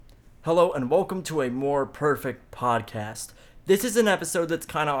Hello and welcome to a more perfect podcast. This is an episode that's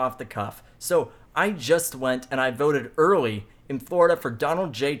kind of off the cuff. So, I just went and I voted early in Florida for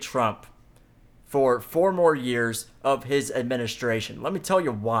Donald J. Trump for 4 more years of his administration. Let me tell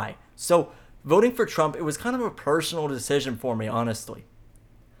you why. So, voting for Trump, it was kind of a personal decision for me, honestly.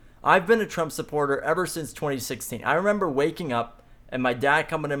 I've been a Trump supporter ever since 2016. I remember waking up and my dad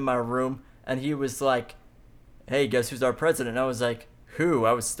coming in my room and he was like, "Hey, guess who's our president?" And I was like, "Who?"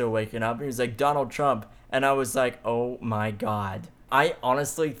 I was still waking up. And he was like, "Donald Trump." And I was like, "Oh my God." I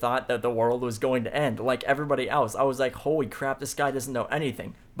honestly thought that the world was going to end like everybody else. I was like, "Holy crap, this guy doesn't know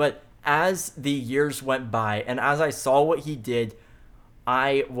anything." But as the years went by and as I saw what he did,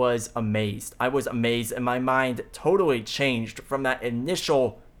 I was amazed. I was amazed, and my mind totally changed from that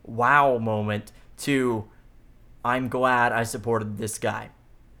initial wow moment to I'm glad I supported this guy.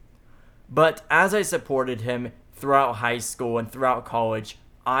 But as I supported him throughout high school and throughout college,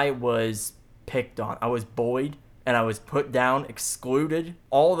 I was picked on. I was bullied and I was put down, excluded,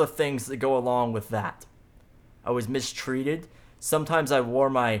 all the things that go along with that. I was mistreated. Sometimes I wore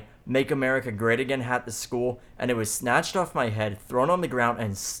my Make America Great Again hat to school and it was snatched off my head, thrown on the ground,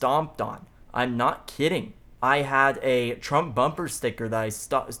 and stomped on. I'm not kidding. I had a Trump bumper sticker that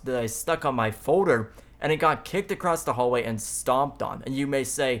I stuck on my folder and it got kicked across the hallway and stomped on. And you may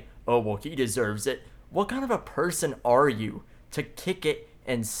say, "Oh, well, he deserves it." What kind of a person are you to kick it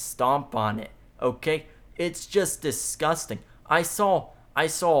and stomp on it? Okay? It's just disgusting. I saw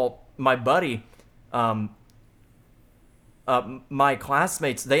my buddy my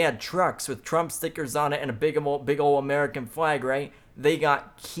classmates, they had trucks with Trump stickers on it and a big old American flag, right? They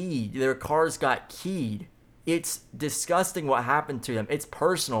got keyed. Their cars got keyed. It's disgusting what happened to them. It's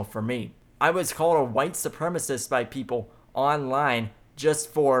personal for me. I was called a white supremacist by people online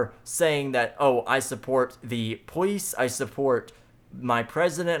just for saying that, oh, I support the police, I support my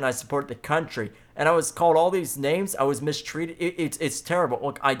president, and I support the country. And I was called all these names. I was mistreated. It's terrible.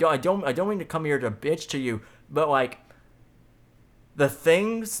 Look, I don't mean to come here to bitch to you, but like the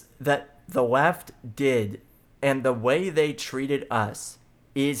things that the left did and the way they treated us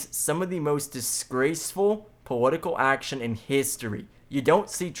is some of the most disgraceful political action in history. You don't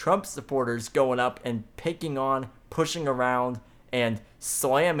see Trump supporters going up and picking on, pushing around, and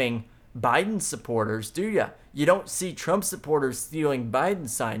slamming Biden supporters, do you? You don't see Trump supporters stealing Biden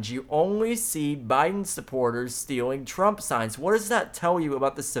signs. You only see Biden supporters stealing Trump signs. What does that tell you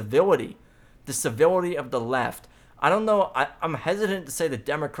about the civility? The civility of the left? I don't know. I'm hesitant to say the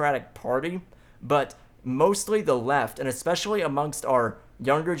Democratic Party, but mostly the left, and especially amongst our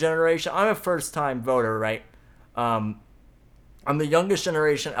younger generation. I'm a first-time voter, right? I'm the youngest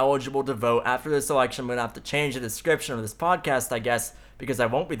generation eligible to vote. After this election, I'm going to have to change the description of this podcast, I guess, because I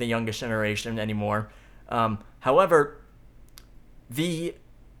won't be the youngest generation anymore. However, the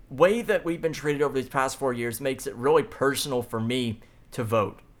way that we've been treated over these past 4 years makes it really personal for me to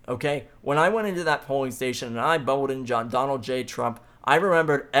vote. Okay? When I went into that polling station and I voted in Donald J. Trump, I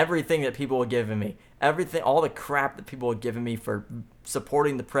remembered everything that people had given me. Everything, all the crap that people had given me for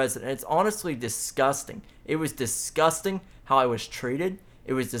supporting the president. It's honestly disgusting. It was disgusting how I was treated.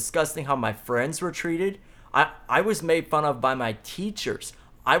 It was disgusting how my friends were treated. I was made fun of by my teachers.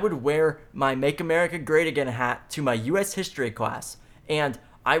 I would wear my Make America Great Again hat to my U.S. history class, and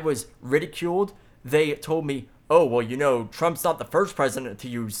I was ridiculed. They told me, "Oh, well, Trump's not the first president to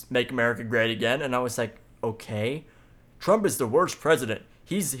use Make America Great Again." And I was like, okay, Trump is the worst president.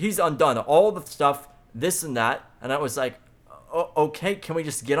 He's undone all the stuff, this and that. And I was like, okay, can we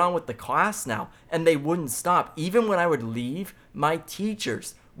just get on with the class now? And they wouldn't stop. Even when I would leave, my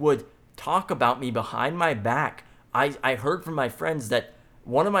teachers would talk about me behind my back. I heard from my friends that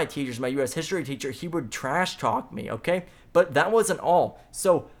one of my teachers, my U.S. history teacher, he would trash talk me, okay? But that wasn't all.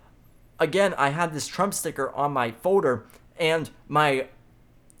 So again, I had this Trump sticker on my folder, and my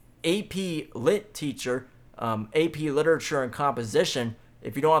AP Lit teacher, AP Literature and Composition,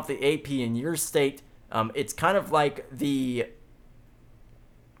 if you don't have the AP in your state, it's kind of like the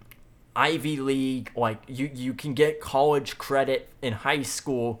Ivy League, like you can get college credit in high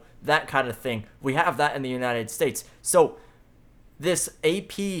school, that kind of thing. We have that in the United States. So this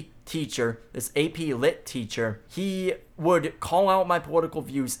AP teacher, this AP Lit teacher, he would call out my political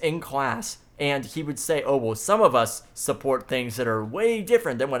views in class, and he would say, "Oh, well, some of us support things that are way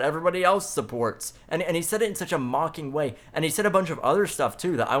different than what everybody else supports." And he said it in such a mocking way. And he said a bunch of other stuff,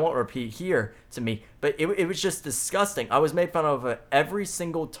 too, that I won't repeat here to me. But it was just disgusting. I was made fun of every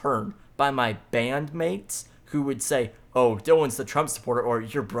single turn by my bandmates who would say, "Oh, Dylan's the Trump supporter," or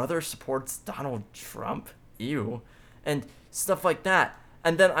 "Your brother supports Donald Trump? Ew." And stuff like that.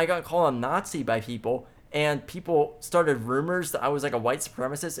 And then I got called a Nazi by people, and people started rumors that I was like a white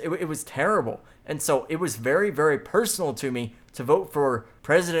supremacist. It was terrible. And so it was very, very personal to me to vote for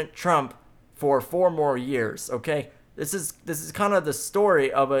President Trump for 4 more years, okay? This is kind of the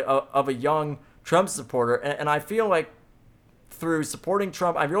story of a young Trump supporter, and I feel like through supporting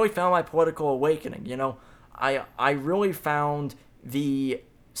Trump, I really found my political awakening, you know? I really found the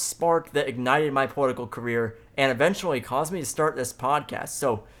spark that ignited my political career and eventually caused me to start this podcast.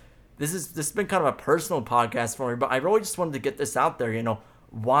 So this has been kind of a personal podcast for me, but I really just wanted to get this out there, you know,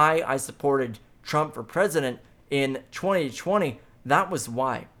 why I supported Trump for president in 2020. That was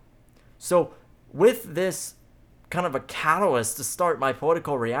why. So with this kind of a catalyst to start my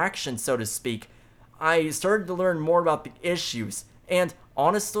political reaction, so to speak, I started to learn more about the issues. And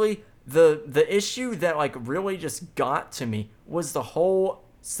honestly, the issue that like really just got to me was the whole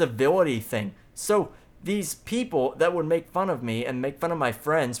civility thing. So these people that would make fun of me and make fun of my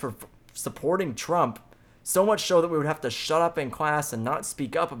friends for supporting Trump, so much so that we would have to shut up in class and not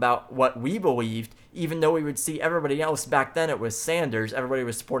speak up about what we believed, even though we would see everybody else. Back then it was Sanders. Everybody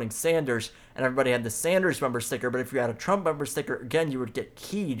was supporting Sanders, and everybody had the Sanders bumper sticker. But if you had a Trump bumper sticker, again, you would get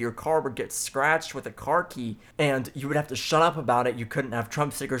keyed. Your car would get scratched with a car key, and you would have to shut up about it. You couldn't have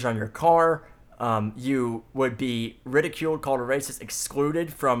Trump stickers on your car. You would be ridiculed, called a racist,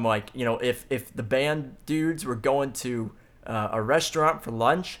 excluded from, like, you know, if the band dudes were going to a restaurant for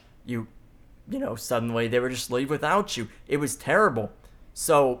lunch, you know, suddenly they would just leave without you. It was terrible.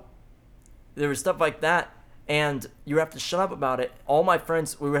 So there was stuff like that, and you have to shut up about it. All my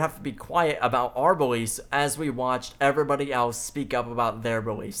friends, we would have to be quiet about our beliefs as we watched everybody else speak up about their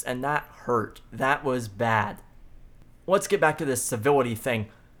beliefs, and that hurt. That was bad. Let's get back to this civility thing.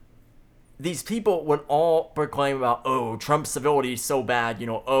 These people would all proclaim about, oh, Trump's civility is so bad, you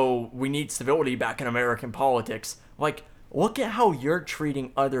know, oh, we need civility back in American politics. Like, look at how you're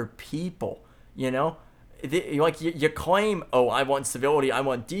treating other people, you know? You claim, oh, I want civility, I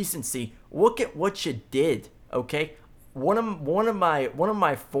want decency. Look at what you did, okay? One of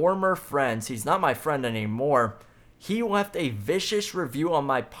my former friends, he's not my friend anymore, he left a vicious review on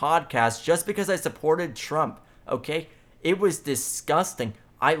my podcast just because I supported Trump, okay? It was disgusting.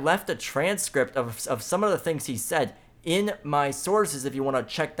 I left a transcript of some of the things he said in my sources if you want to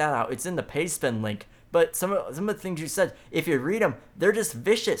check that out. It's in the Pastebin link. But some of the things you said, if you read them, they're just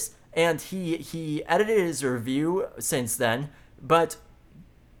vicious. And he edited his review since then, but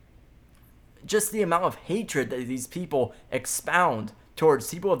just the amount of hatred that these people expound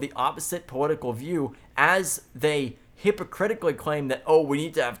towards people of the opposite political view as they hypocritically claim that, oh, we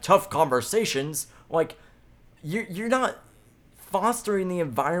need to have tough conversations. Like, you're not fostering the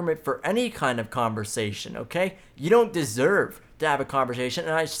environment for any kind of conversation, okay? You don't deserve to have a conversation,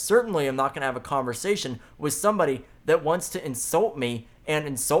 and I certainly am not going to have a conversation with somebody that wants to insult me and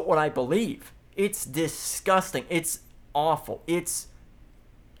insult what I believe. It's disgusting. It's awful. It's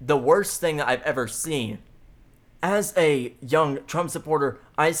the worst thing that I've ever seen. As a young Trump supporter,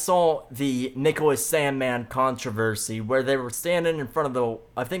 I saw the Nicholas Sandmann controversy where they were standing in front of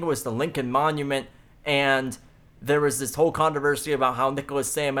I think it was the Lincoln Monument, and there was this whole controversy about how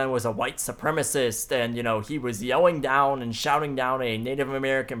Nicholas Sandmann was a white supremacist, and, you know, he was yelling down and shouting down a Native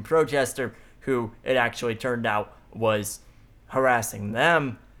American protester who it actually turned out was harassing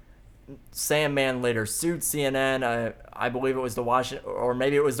them. Sandmann later sued CNN. I believe it was the Washington, or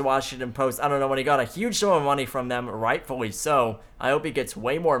maybe it was the Washington Post. I don't know, when he got a huge sum of money from them, rightfully so. I hope he gets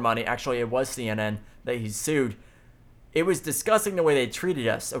way more money. Actually, it was CNN that he sued. It was disgusting the way they treated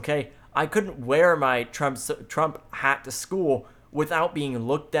us, okay? I couldn't wear my Trump hat to school without being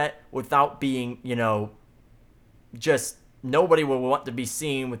looked at, without being, you know, just nobody would want to be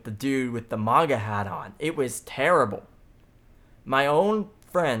seen with the dude with the MAGA hat on. It was terrible. My own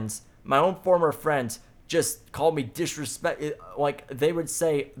former friends just called me disrespect. Like, they would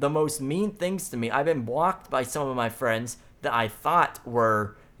say the most mean things to me. I've been blocked by some of my friends that I thought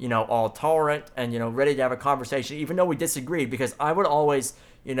were, you know, all tolerant and, you know, ready to have a conversation, even though we disagreed, because I would always,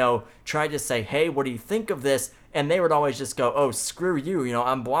 you know, try to say, hey, what do you think of this? And they would always just go, oh, screw you, you know,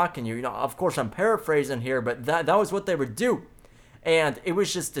 I'm blocking you. You know, of course, I'm paraphrasing here, but that was what they would do. And it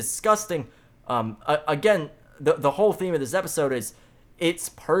was just disgusting. Again, the whole theme of this episode is it's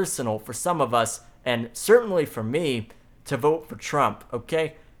personal for some of us, and certainly for me, to vote for Trump,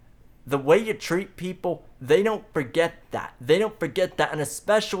 okay? The way you treat people, they don't forget that. They don't forget that, and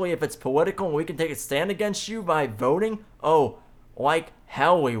especially if it's political and we can take a stand against you by voting, oh, like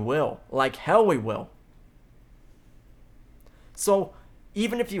hell we will. Like hell we will. So,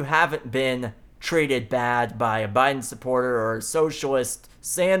 even if you haven't been treated bad by a Biden supporter or a socialist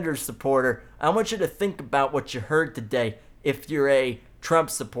Sanders supporter, I want you to think about what you heard today. If you're a Trump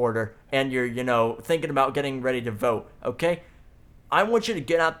supporter and you're, thinking about getting ready to vote, okay? I want you to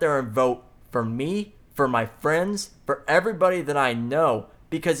get out there and vote for me, for my friends, for everybody that I know,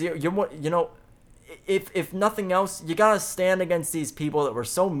 because if nothing else, you gotta stand against these people that were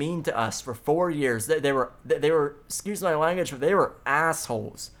so mean to us for 4 years. They were, excuse my language, but they were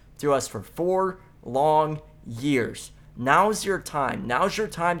assholes to us for 4 long years. Now's your time. Now's your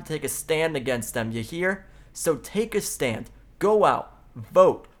time to take a stand against them. You hear? So take a stand. Go out.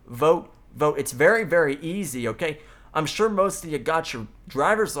 Vote. Vote. Vote. It's very, very easy, okay? I'm sure most of you got your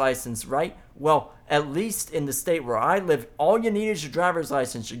driver's license, right? Well, at least in the state where I live, all you need is your driver's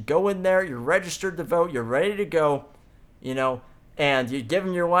license. You go in there, you're registered to vote, you're ready to go, and you give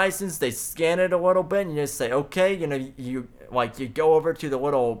them your license, they scan it a little bit, and you just say, okay, you go over to the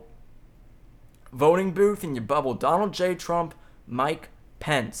little voting booth and you bubble Donald J. Trump, Mike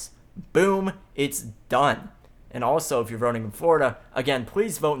Pence. Boom, it's done. And also, if you're voting in Florida, again,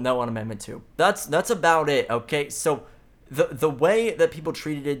 please vote no on Amendment 2. That's about it, okay? So the way that people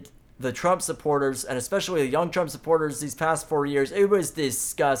treated the Trump supporters, and especially the young Trump supporters these past 4 years, it was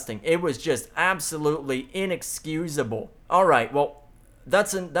disgusting. It was just absolutely inexcusable. All right, well,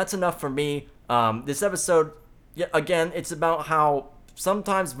 that's enough for me. This episode, again, it's about how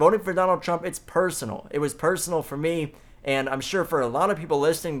sometimes voting for Donald Trump, it's personal. It was personal for me, and I'm sure for a lot of people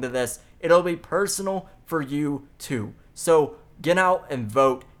listening to this, it'll be personal for you too. So get out and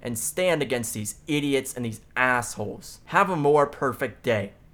vote and stand against these idiots and these assholes. Have a more perfect day.